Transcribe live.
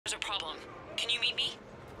There's a problem. Can you meet me?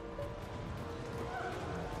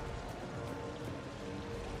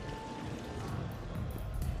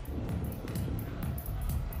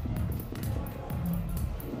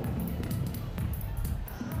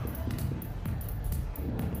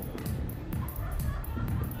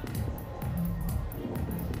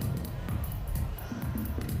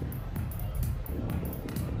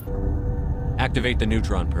 Activate the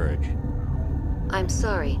neutron purge. I'm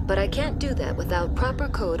sorry, but I can't do that without proper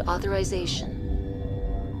code authorization.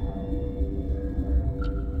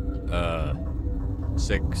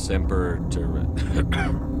 Sic semper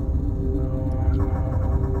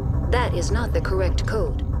That is not the correct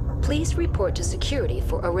code. Please report to security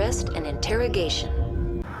for arrest and interrogation.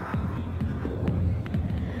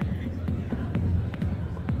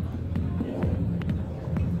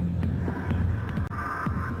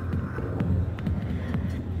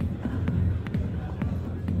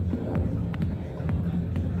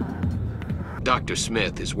 Dr.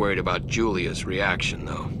 Smith is worried about Julia's reaction,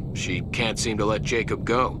 though. She can't seem to let Jacob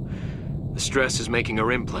go. The stress is making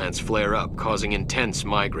her implants flare up, causing intense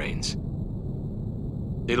migraines.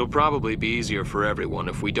 It'll probably be easier for everyone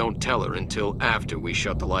if we don't tell her until after we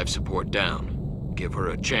shut the life support down. Give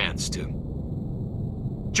her a chance to...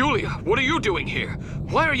 Julia, what are you doing here?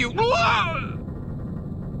 Why are you...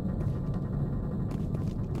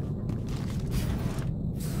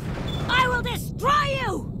 I will destroy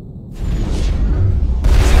you!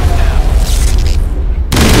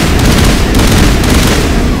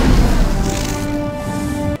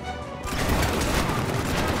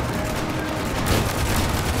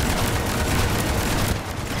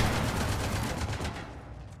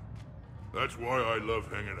 That's why I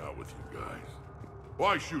love hanging out with you guys.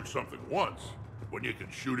 Why shoot something once when you can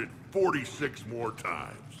shoot it 46 more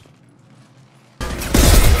times?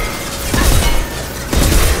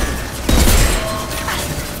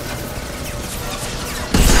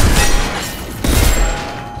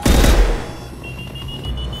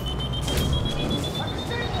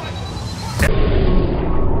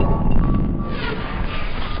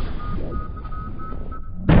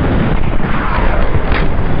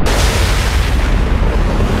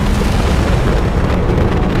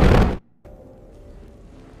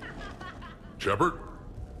 Shepard?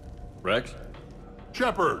 Rex?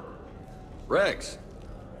 Shepard! Rex.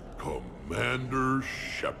 Commander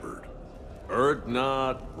Shepard.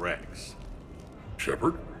 Not Rex.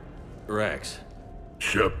 Shepard? Rex.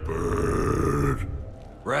 Shepard.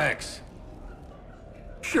 Rex.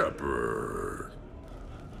 Shepard.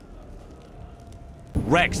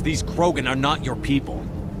 Rex, these Krogan are not your people.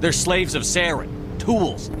 They're slaves of Saren.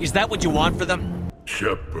 Tools. Is that what you want for them?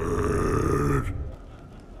 Shepard.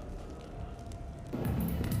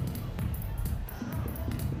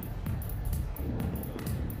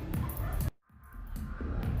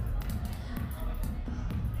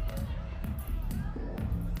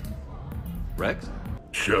 Rex?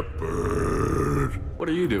 Shepard. What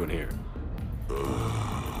are you doing here?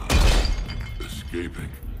 Escaping.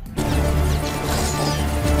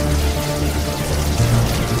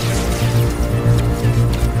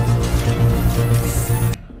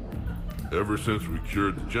 Ever since we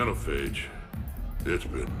cured the genophage, it's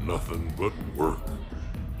been nothing but work.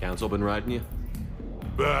 Council been riding you?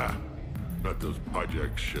 Bah! Not those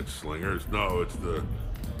project shit slingers. No, it's the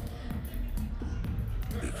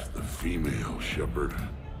female, Shepard.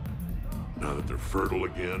 Now that they're fertile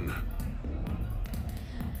again.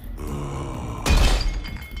 Oh,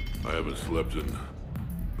 I haven't slept in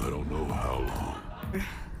I don't know how long.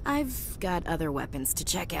 I've got other weapons to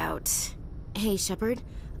check out. Hey, Shepard.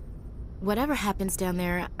 Whatever happens down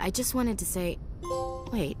there, I just wanted to say...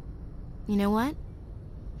 Wait. You know what?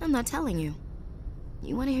 I'm not telling you.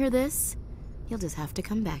 You want to hear this? You'll just have to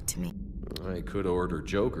come back to me. I could order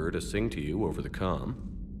Joker to sing to you over the comm.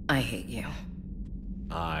 I hate you.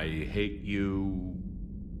 I hate you...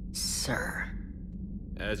 Sir.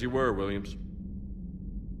 As you were, Williams.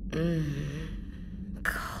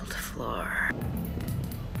 Cold floor.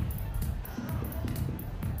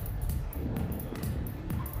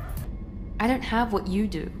 I don't have what you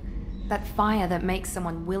do. That fire that makes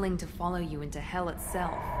someone willing to follow you into hell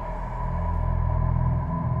itself.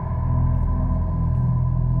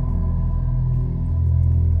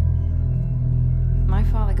 My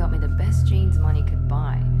father got me the best jeans money could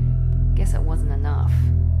buy. Guess it wasn't enough.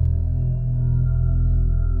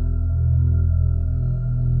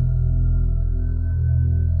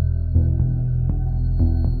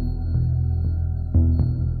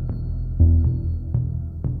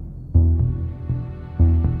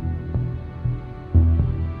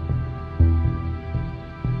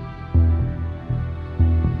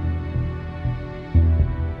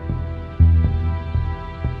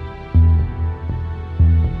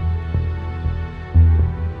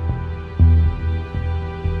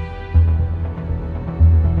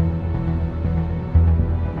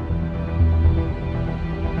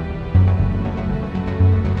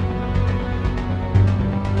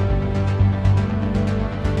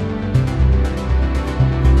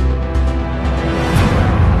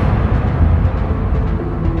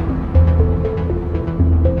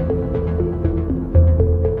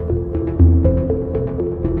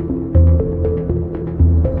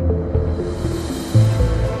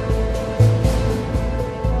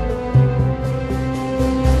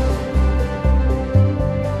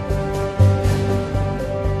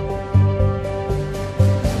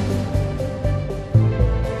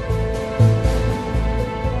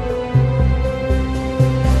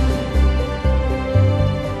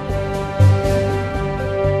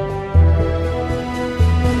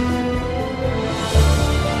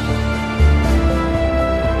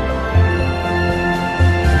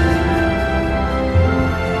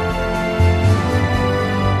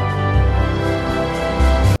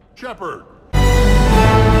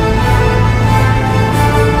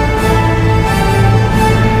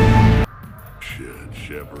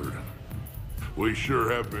 sure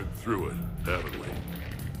have been through it, haven't we?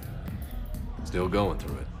 Still going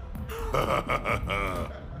through it.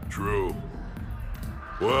 True.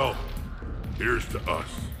 Well, here's to us.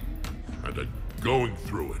 And to going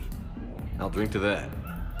through it. I'll drink to that.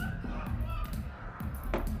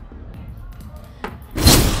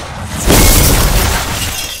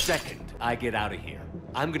 Second I get out of here,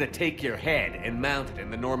 I'm gonna take your head and mount it in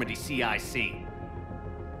the Normandy CIC.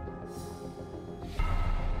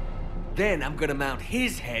 Then I'm gonna mount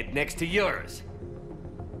his head next to yours.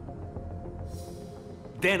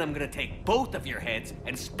 Then I'm gonna take both of your heads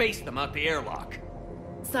and space them out the airlock.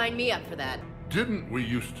 Sign me up for that. Didn't we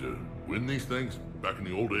used to win these things back in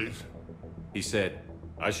the old days? He said,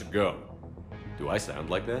 I should go. Do I sound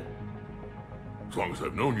like that? As long as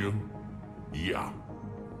I've known you, yeah.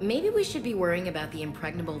 Maybe we should be worrying about the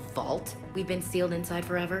impregnable vault we've been sealed inside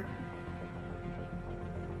forever.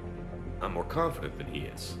 I'm more confident than he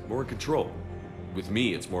is. More in control. With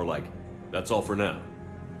me, it's more like, that's all for now.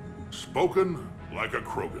 Spoken like a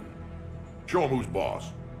Krogan. Show him who's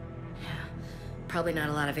boss. Probably not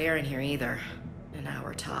a lot of air in here either. An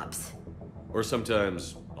hour tops. Or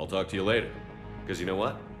sometimes, I'll talk to you later. Because you know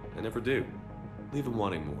what? I never do. Leave him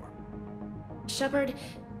wanting more. Shepard,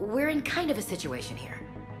 we're in kind of a situation here.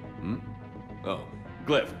 Hmm? Oh,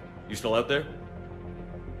 Glyph, you still out there?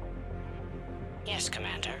 Yes,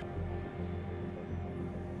 Commander.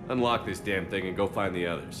 Unlock this damn thing and go find the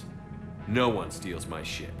others. No one steals my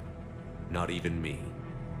shit. Not even me.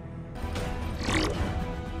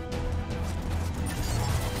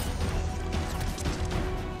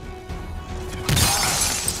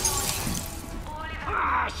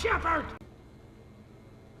 Ah, Shepard!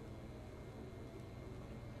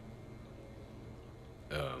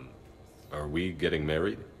 Are we getting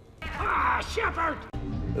married? Ah, Shepard!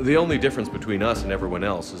 The only difference between us and everyone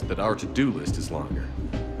else is that our to-do list is longer.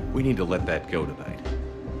 We need to let that go tonight.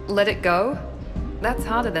 Let it go? That's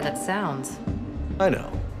harder than it sounds. I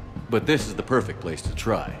know, but this is the perfect place to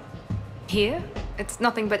try. Here? It's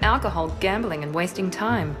nothing but alcohol, gambling, and wasting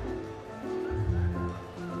time.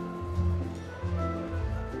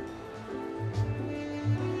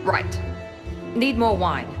 Right. Need more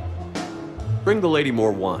wine. Bring the lady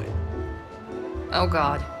more wine. Oh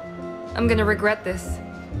god. I'm gonna regret this.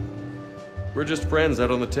 We're just friends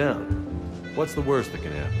out on the town. What's the worst that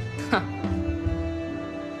can happen?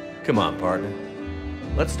 Come on, partner.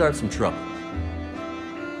 Let's start some trouble.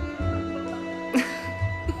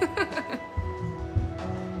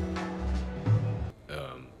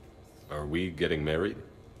 Are we getting married?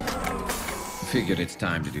 Figured it's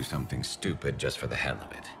time to do something stupid just for the hell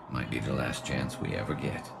of it. Might be the last chance we ever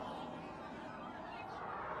get.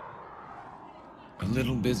 A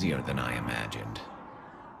little busier than I imagined.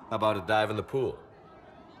 How about a dive in the pool?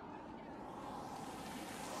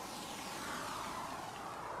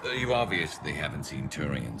 You obviously haven't seen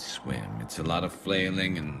Turians swim. It's a lot of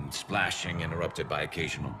flailing and splashing, interrupted by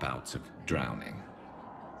occasional bouts of drowning.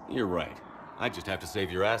 You're right. I just have to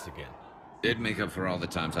save your ass again. It'd make up for all the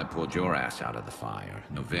times I pulled your ass out of the fire.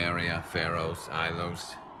 Noveria, Pharos,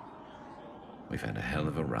 Ilos. We've had a hell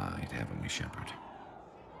of a ride, haven't we, Shepard?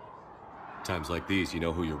 Times like these, you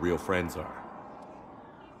know who your real friends are.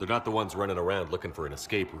 They're not the ones running around looking for an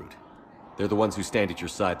escape route. They're the ones who stand at your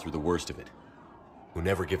side through the worst of it. Who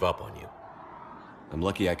never give up on you. I'm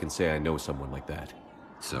lucky I can say I know someone like that.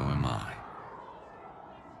 So am I.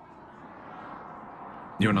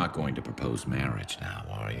 You're not going to propose marriage now,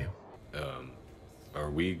 are you? Are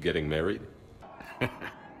we getting married?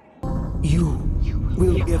 You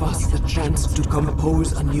will give us the chance to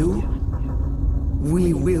compose anew?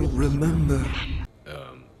 We will remember.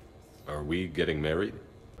 Are we getting married?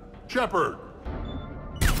 Shepard!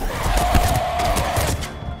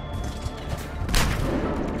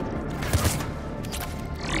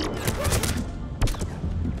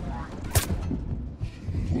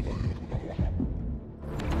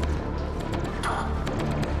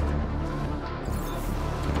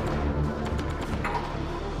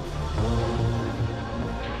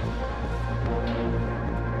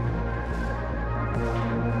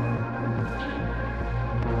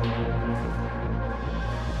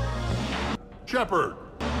 Shepard!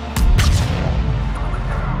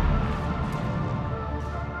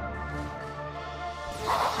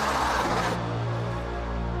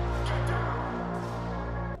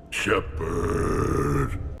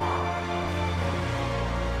 Shepard!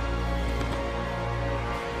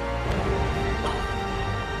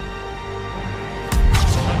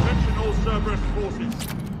 Attention all Cerberus forces.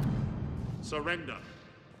 Surrender.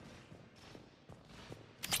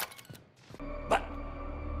 But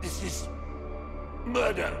this is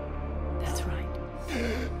murder. That's right.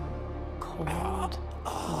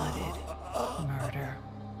 Cold-blooded murder.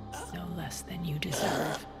 No less than you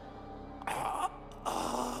deserve. Oh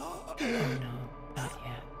no, not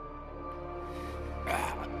yet.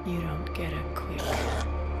 You don't get a quick,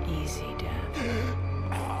 easy death.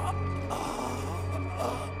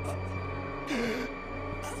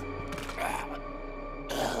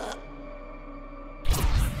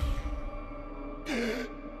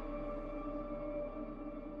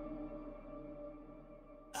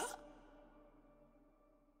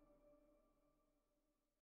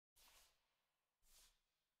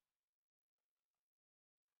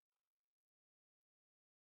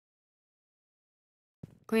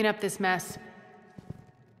 Clean up this mess.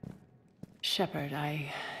 Shepard,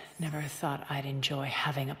 I never thought I'd enjoy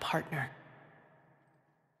having a partner.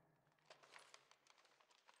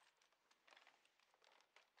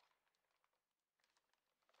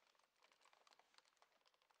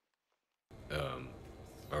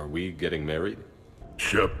 Are we getting married?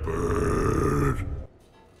 Shepard.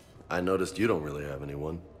 I noticed you don't really have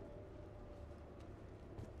anyone.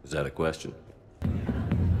 Is that a question?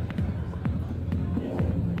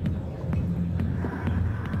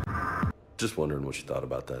 Just wondering what you thought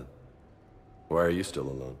about that. Why are you still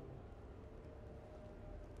alone?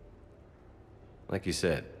 Like you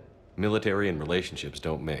said, military and relationships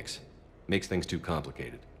don't mix. Makes things too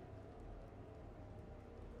complicated.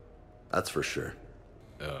 That's for sure.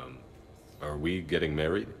 Are we getting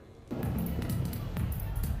married?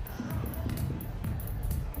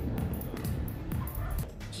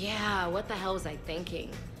 Yeah, what the hell was I thinking?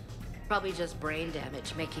 Probably just brain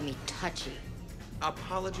damage making me touchy.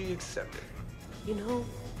 Apology accepted. You know,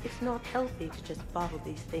 it's not healthy to just bottle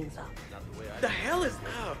these things up. The hell is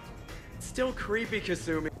that? Still creepy,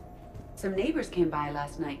 Kasumi. Some neighbors came by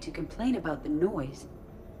last night to complain about the noise.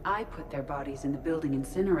 I put their bodies in the building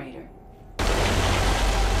incinerator.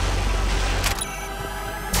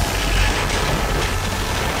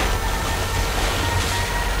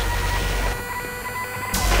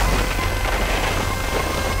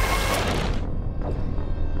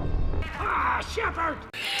 Shepard!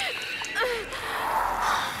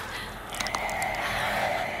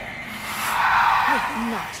 We're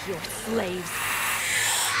not your slaves.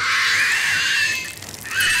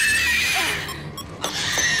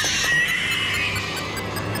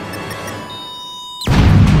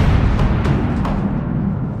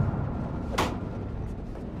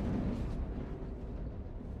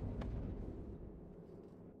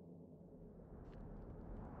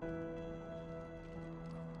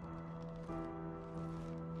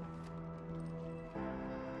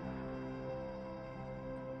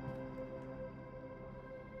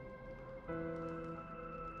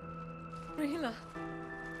 Rila,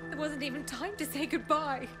 there wasn't even time to say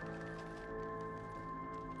goodbye.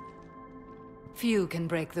 Few can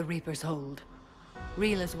break the Reaper's hold.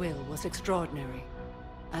 Rila's will was extraordinary,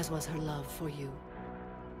 as was her love for you.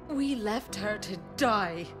 We left her to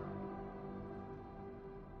die.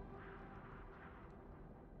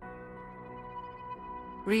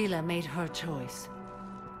 Rila made her choice,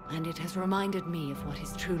 and it has reminded me of what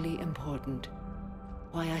is truly important.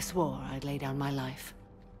 Why I swore I'd lay down my life.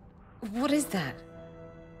 What is that?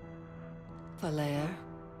 Falair,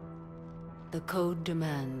 the code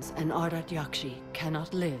demands an Ardat Yakshi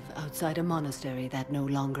cannot live outside a monastery that no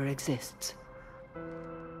longer exists.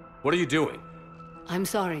 What are you doing? I'm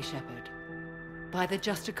sorry, Shepard. By the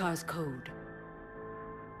Justicar's code,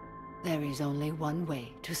 there is only one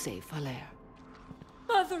way to save Falair.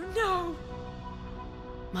 Mother, no!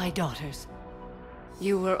 My daughters,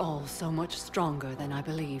 you were all so much stronger than I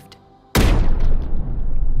believed.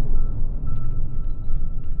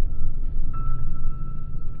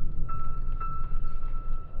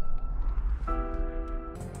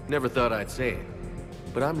 Never thought I'd say it,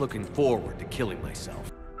 but I'm looking forward to killing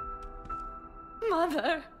myself.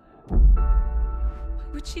 Mother! Why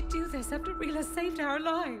would she do this after Rila saved our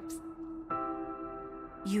lives?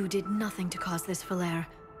 You did nothing to cause this, Falair.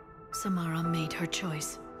 Samara made her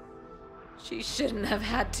choice. She shouldn't have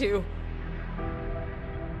had to.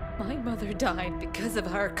 My mother died because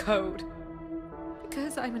of our code.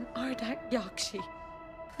 Because I'm an Ardat Yakshi.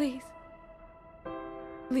 Please,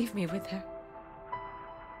 leave me with her.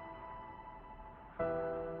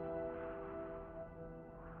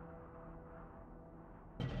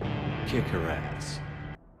 Kick her ass.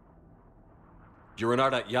 You're an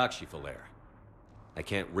Ardat Yakshi, Falair. I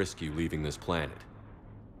can't risk you leaving this planet.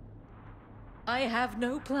 I have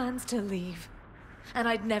no plans to leave. And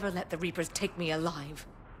I'd never let the Reapers take me alive.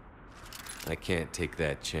 I can't take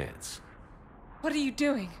that chance. What are you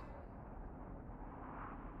doing?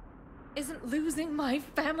 Isn't losing my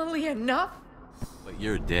family enough? But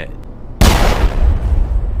you're dead.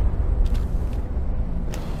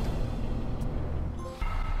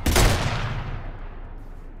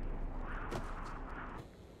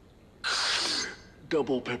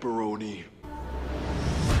 double pepperoni.